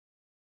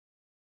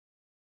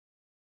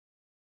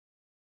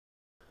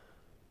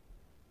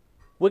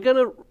We're going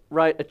to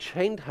write a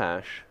chained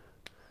hash,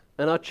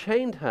 and our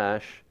chained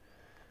hash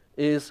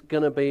is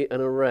going to be an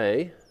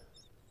array,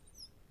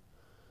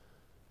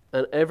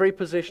 and every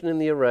position in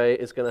the array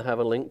is going to have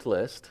a linked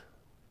list.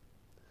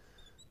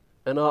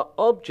 And our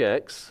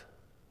objects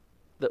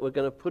that we're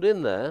going to put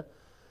in there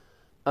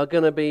are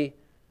going to be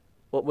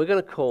what we're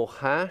going to call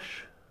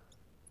hash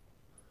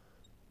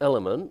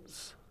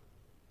elements.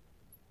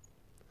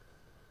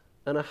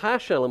 And a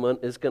hash element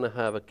is going to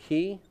have a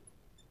key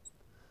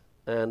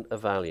and a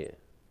value.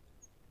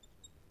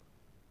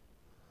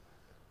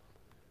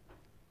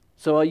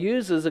 So our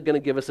users are going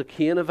to give us a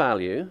key and a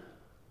value.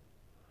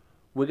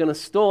 We're going to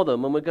store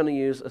them, and we're going to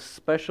use a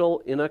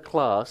special inner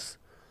class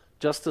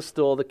just to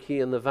store the key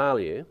and the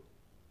value.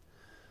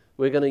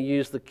 We're going to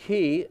use the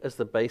key as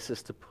the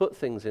basis to put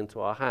things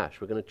into our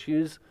hash. We're going to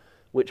choose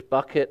which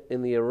bucket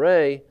in the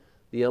array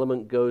the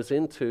element goes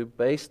into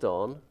based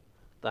on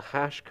the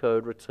hash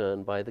code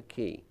returned by the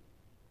key.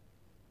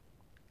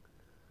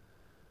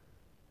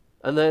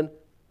 And then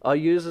our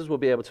users will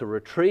be able to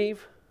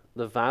retrieve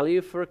the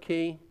value for a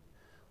key.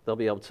 They'll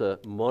be able to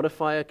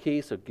modify a key,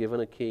 so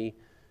given a key,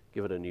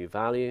 give it a new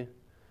value.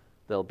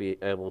 They'll be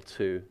able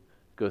to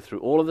go through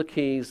all of the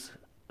keys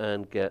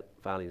and get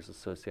values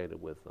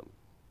associated with them.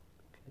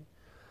 Okay.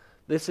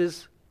 This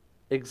is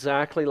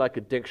exactly like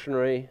a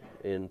dictionary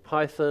in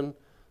Python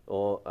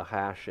or a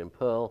hash in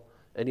Perl,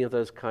 any of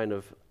those kind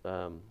of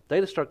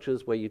data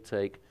structures where you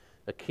take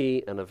a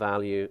key and a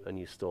value and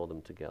you store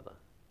them together.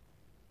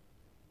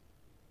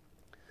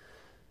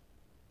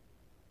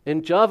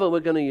 In Java,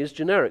 we're going to use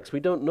generics. We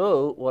don't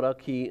know what our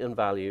key and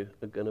value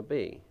are going to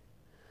be.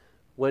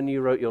 When you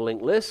wrote your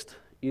linked list,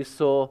 you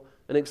saw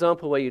an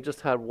example where you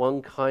just had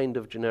one kind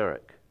of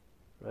generic,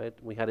 right?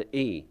 We had an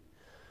E.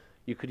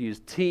 You could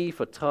use T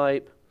for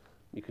type.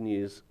 You can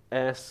use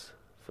S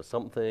for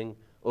something,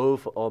 O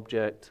for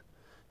object.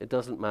 It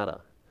doesn't matter.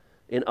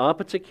 In our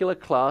particular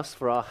class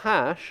for our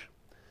hash,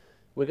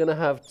 we're going to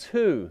have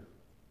two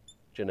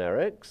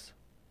generics.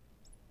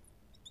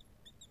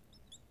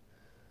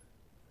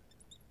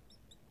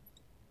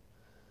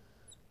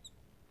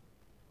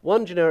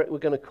 One generic we're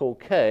going to call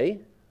K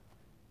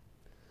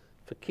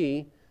for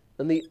key,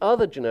 and the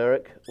other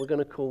generic we're going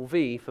to call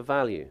V for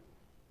value.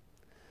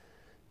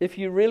 If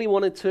you really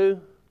wanted to,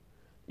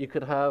 you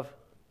could have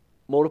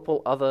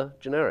multiple other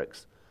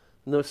generics.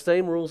 And those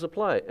same rules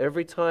apply.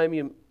 Every time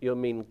you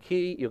mean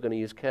key, you're going to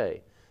use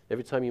K.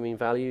 Every time you mean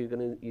value, you're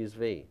going to use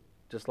V,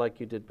 just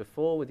like you did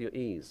before with your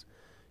E's.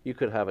 You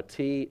could have a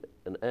T,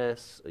 an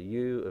S, a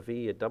U, a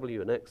V, a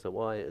W, an X, a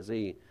Y, a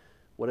Z,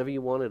 whatever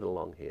you wanted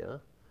along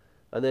here.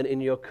 And then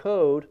in your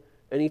code,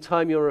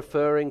 anytime you're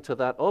referring to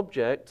that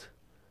object,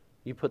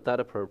 you put that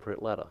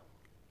appropriate letter.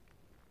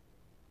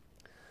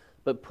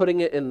 But putting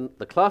it in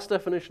the class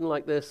definition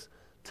like this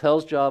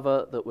tells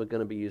Java that we're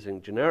going to be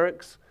using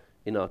generics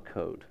in our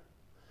code.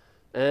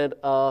 And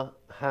our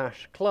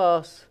hash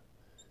class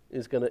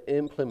is going to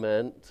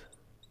implement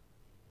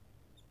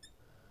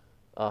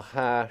a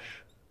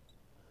hash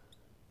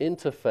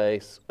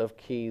interface of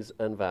keys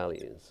and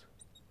values.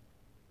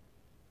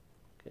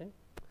 Okay?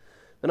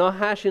 And our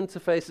hash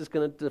interface is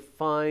going to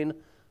define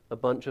a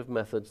bunch of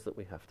methods that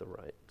we have to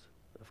write,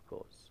 of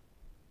course.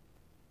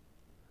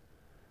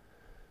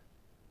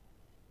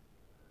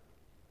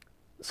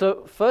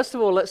 So first of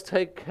all, let's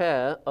take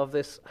care of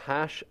this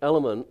hash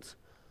element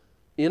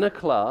in a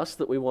class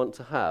that we want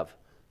to have.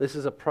 This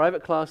is a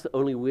private class that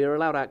only we're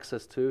allowed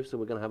access to, so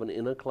we're going to have an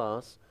inner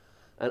class,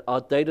 and our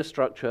data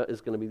structure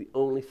is going to be the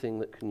only thing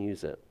that can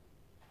use it.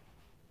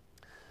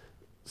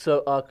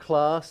 So our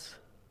class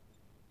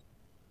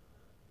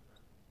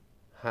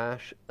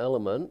hash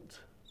element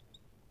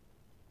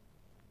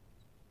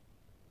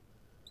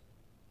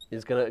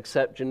is going to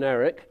accept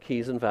generic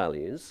keys and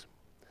values,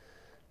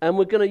 and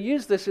we're going to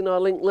use this in our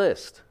linked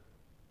list.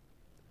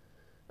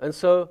 And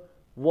so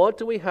what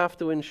do we have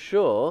to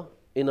ensure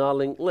in our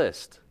linked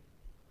list?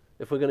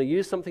 If we're going to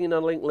use something in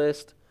our linked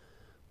list,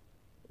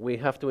 we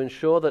have to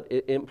ensure that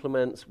it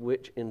implements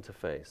which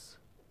interface?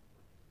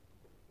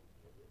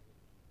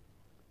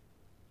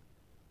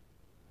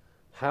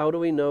 How do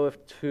we know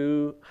if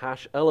two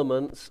hash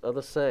elements are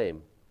the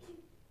same?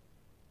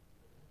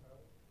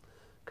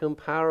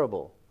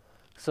 Comparable.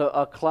 So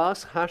our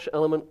class hash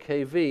element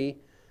KV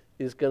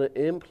is going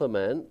to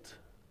implement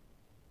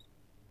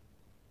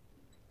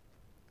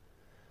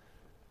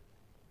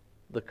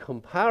the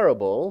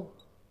comparable,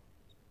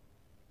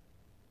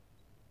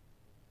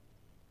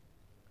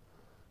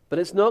 but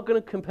it's not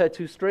going to compare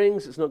two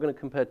strings, it's not going to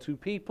compare two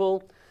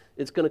people,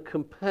 it's going to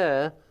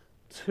compare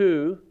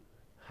two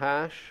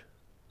hash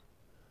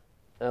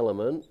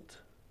element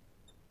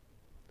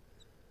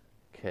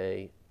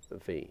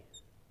KV.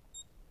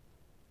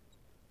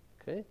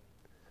 Okay?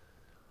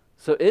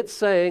 So it's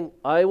saying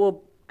I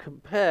will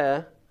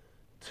compare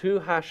two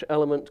hash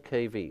element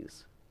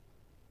KVs.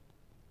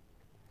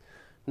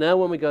 Now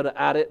when we go to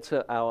add it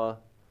to our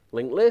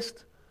linked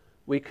list,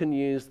 we can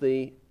use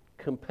the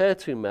compare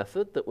to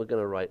method that we're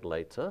going to write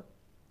later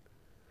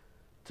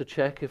to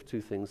check if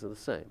two things are the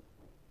same.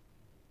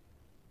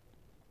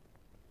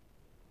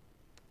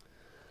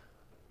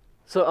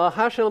 So our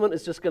hash element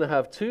is just going to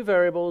have two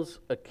variables,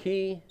 a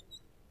key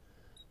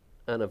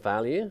and a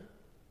value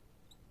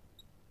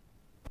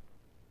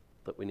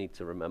that we need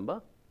to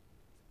remember.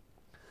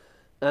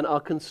 And our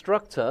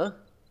constructor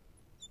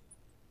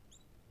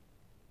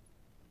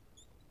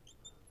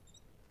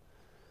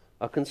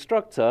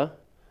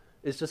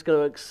is just going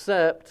to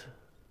accept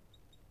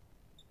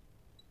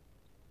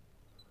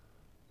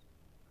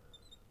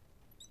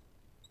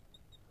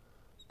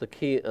the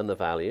key and the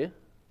value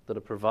that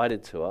are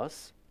provided to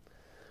us,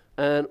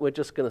 and we're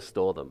just going to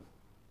store them.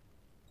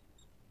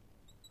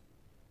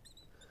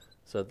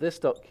 So this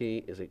dot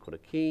key is equal to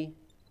key,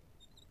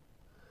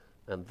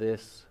 and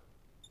this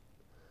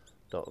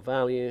dot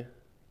value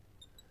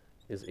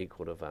is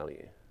equal to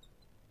value.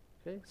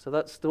 Okay, so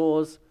that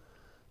stores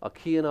our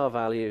key and our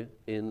value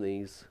in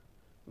these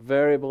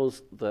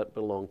variables that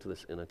belong to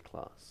this inner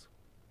class.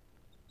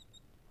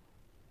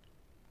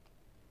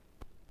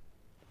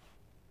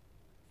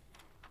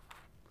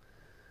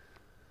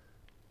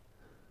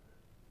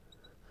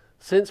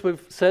 Since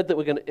we've said that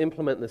we're going to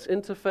implement this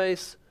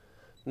interface,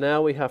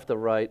 now we have to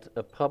write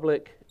a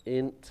public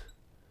int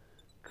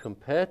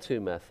compare_to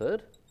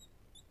method,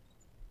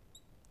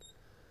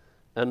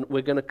 and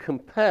we're going to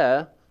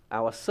compare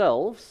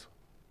ourselves,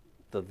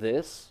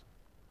 this,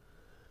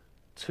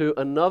 to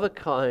another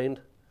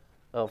kind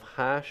of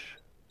hash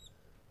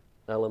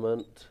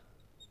element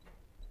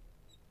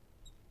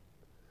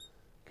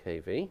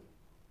KV,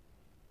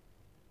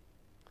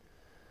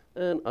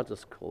 and I'll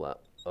just call that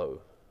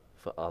O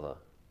for other.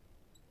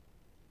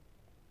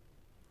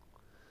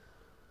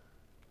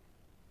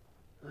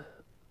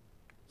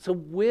 So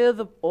we're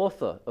the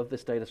author of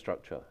this data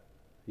structure.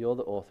 You're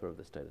the author of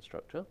this data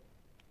structure.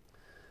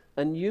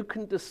 And you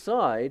can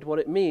decide what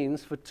it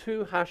means for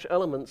two hash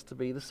elements to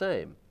be the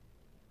same.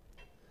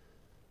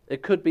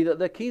 It could be that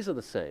their keys are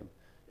the same.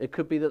 It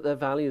could be that their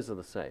values are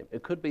the same.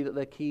 It could be that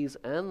their keys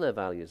and their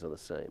values are the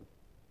same.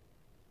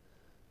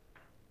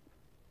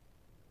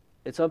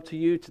 It's up to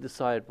you to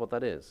decide what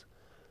that is.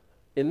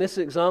 In this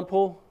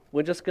example,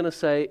 we're just going to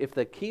say if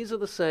their keys are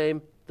the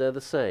same, they're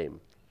the same.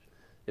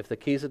 If the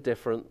keys are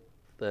different,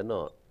 they're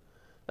not.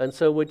 And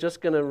so we're just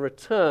going to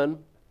return,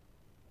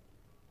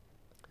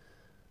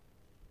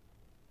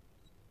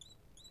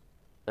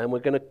 and we're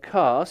going to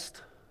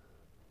cast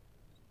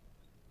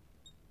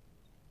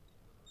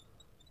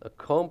a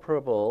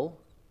comparable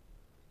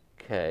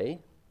K,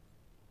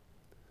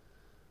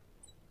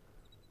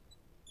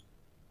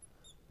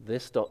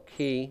 this dot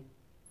key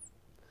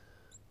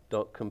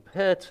dot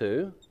compare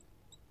to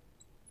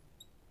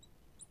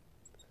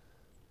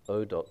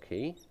O dot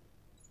key,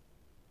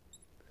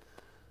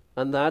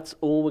 and that's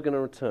all we're going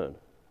to return.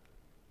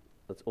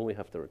 That's all we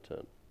have to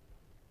return.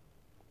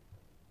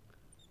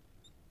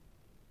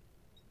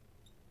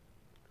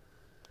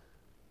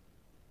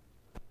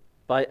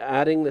 By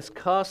adding this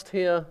cast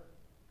here,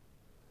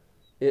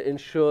 it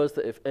ensures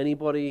that if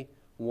anybody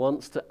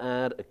wants to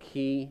add a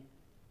key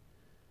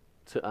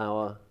to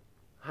our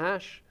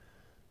hash,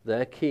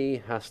 their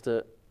key has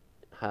to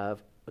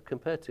have a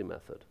compare_to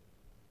method.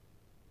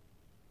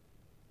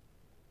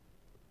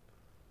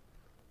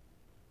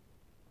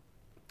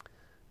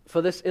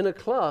 For this inner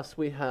class,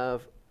 we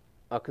have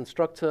our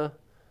constructor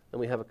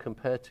and we have a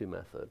compare_to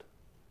method.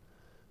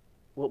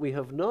 What we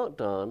have not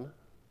done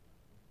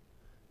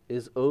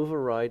is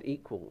override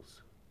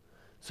equals.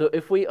 So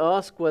if we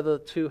ask whether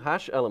two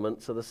hash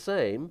elements are the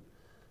same,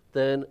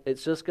 then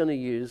it's just going to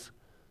use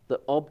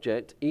the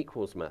object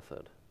equals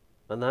method.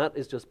 And that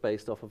is just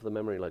based off of the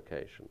memory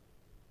location.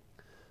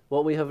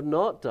 What we have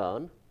not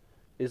done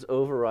is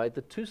override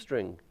the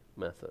toString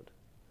method.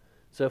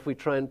 So if we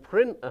try and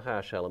print a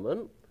hash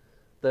element,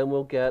 then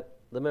we'll get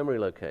the memory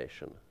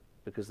location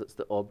because it's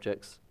the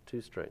object's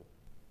toString.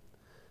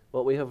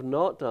 What we have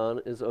not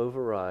done is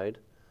override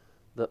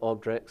the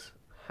object's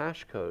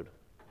hashcode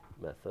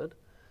method.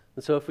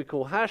 And so if we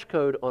call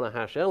hashcode on a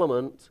hash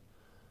element,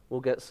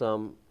 we'll get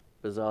some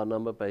bizarre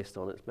number based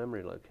on its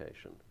memory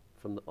location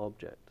from the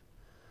object.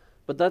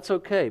 But that's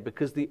okay,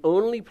 because the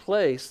only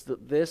place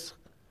that this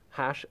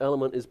hash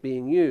element is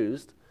being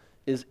used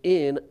is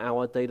in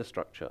our data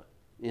structure,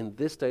 in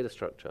this data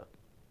structure.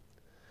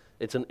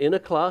 It's an inner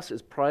class,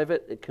 it's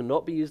private, it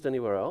cannot be used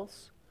anywhere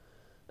else.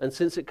 And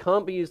since it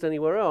can't be used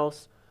anywhere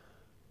else,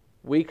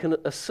 we can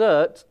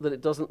assert that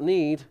it doesn't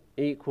need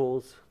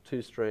equals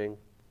toString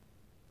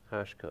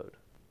hashcode.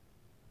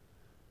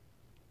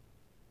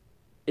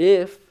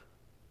 If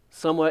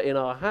somewhere in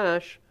our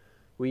hash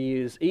we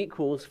use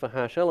equals for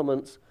hash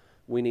elements,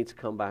 we need to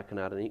come back and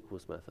add an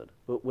equals method.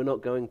 But we're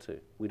not going to.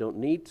 We don't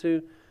need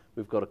to.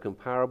 We've got a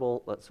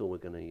comparable. That's all we're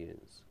going to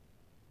use.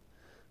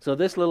 So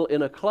this little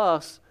inner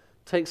class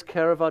takes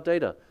care of our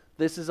data.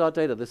 This is our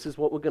data. This is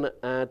what we're going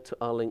to add to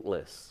our linked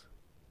lists.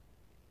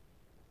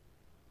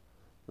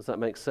 Does that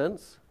make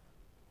sense?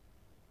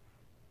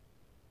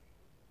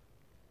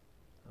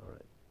 All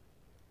right.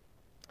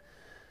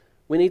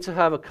 We need to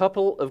have a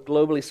couple of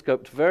globally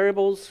scoped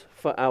variables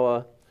for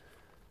our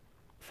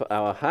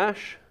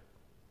hash.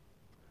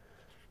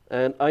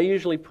 And I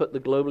usually put the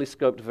globally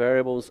scoped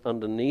variables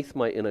underneath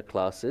my inner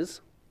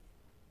classes.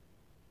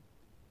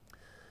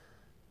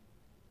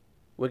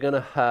 we're going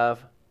to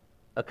have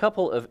a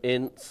couple of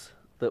ints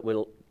that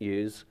we'll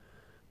use.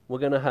 We're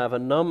going to have a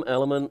num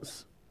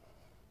elements,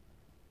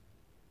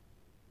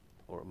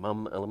 or a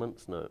mum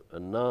elements, no, a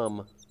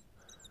num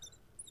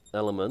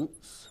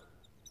elements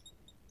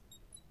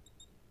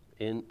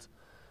int,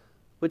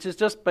 which is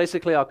just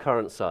basically our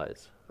current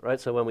size,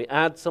 right? So when we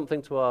add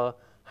something to our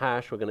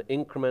hash, we're going to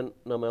increment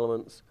num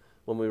elements.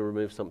 When we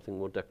remove something,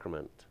 we'll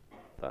decrement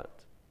that.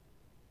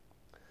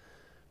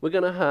 We're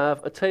going to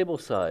have a table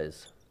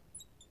size.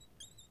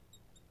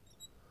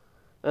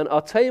 And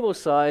our table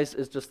size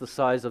is just the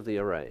size of the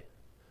array.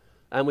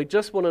 And we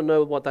just want to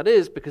know what that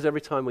is because every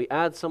time we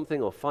add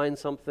something or find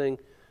something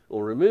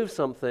or remove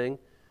something,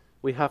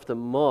 we have to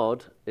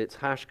mod its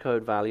hash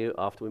code value.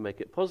 After we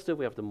make it positive,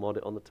 we have to mod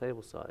it on the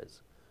table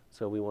size.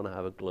 So we want to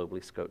have a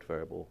globally scoped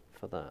variable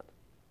for that.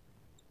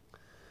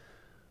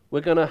 We're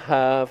going to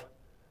have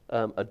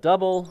a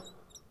double,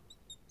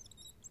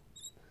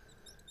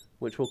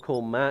 which we'll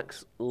call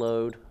max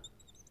load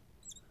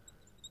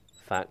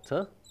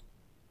factor.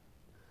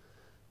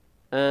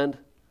 And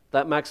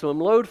that maximum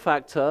load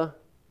factor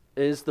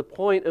is the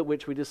point at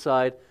which we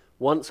decide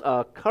once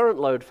our current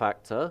load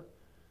factor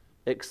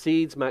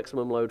exceeds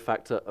maximum load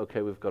factor,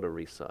 okay, we've got to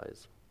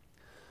resize.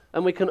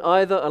 And we can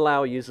either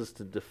allow users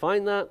to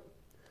define that,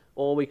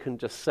 or we can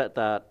just set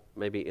that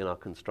maybe in our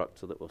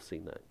constructor that we'll see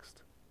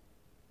next.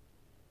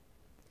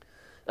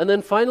 And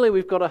then finally,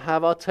 we've got to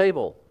have our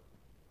table,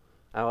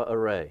 our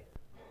array.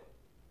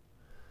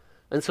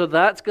 And so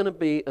that's going to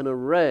be an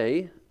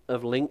array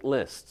of linked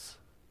lists.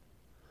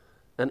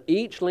 And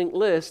each linked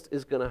list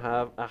is going to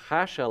have a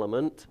hash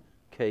element,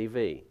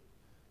 kv,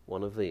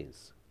 one of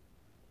these.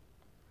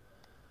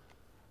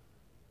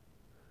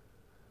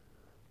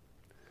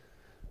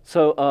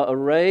 So our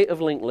array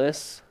of linked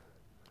lists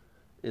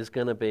is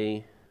going to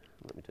be,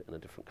 let me do it in a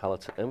different color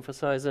to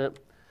emphasize it,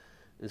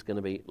 is going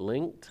to be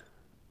linked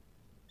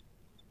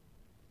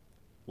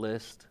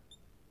list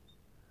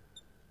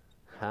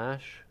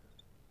hash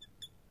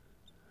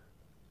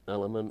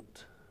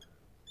element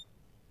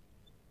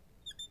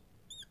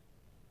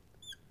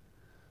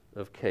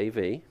of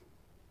kv,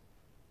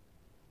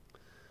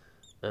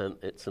 and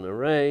it's an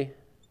array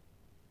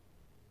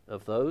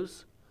of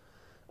those,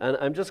 and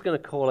I'm just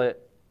going to call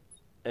it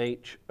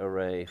h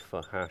array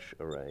for hash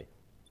array.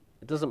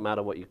 It doesn't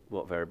matter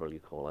what variable you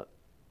call it.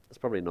 It's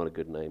probably not a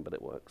good name, but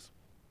it works.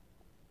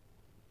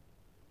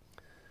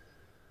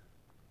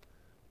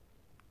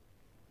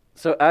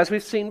 So as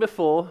we've seen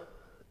before,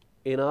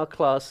 in our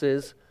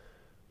classes,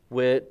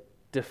 we're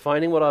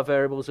defining what our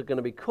variables are going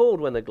to be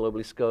called when they're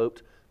globally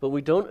scoped, but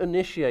we don't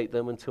initiate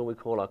them until we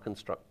call our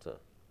constructor,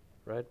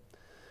 right?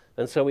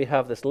 And so we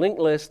have this linked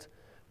list,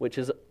 which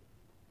is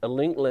a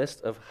linked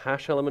list of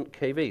hash element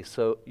kv.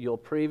 So your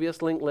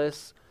previous linked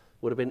lists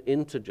would have been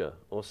integer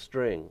or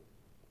string.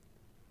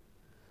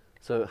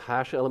 So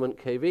hash element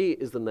kv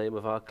is the name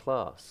of our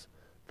class.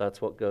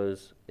 That's what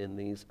goes in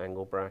these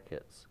angle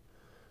brackets.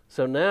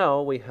 So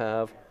now we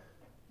have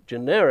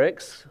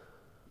generics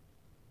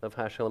of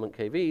hash element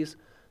kvs,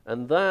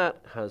 and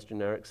that has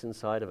generics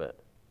inside of it.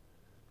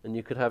 And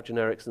you could have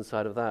generics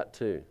inside of that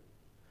too.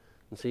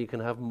 And so you can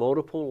have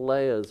multiple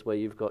layers where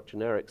you've got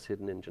generics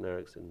hidden in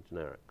generics in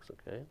generics,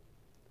 okay?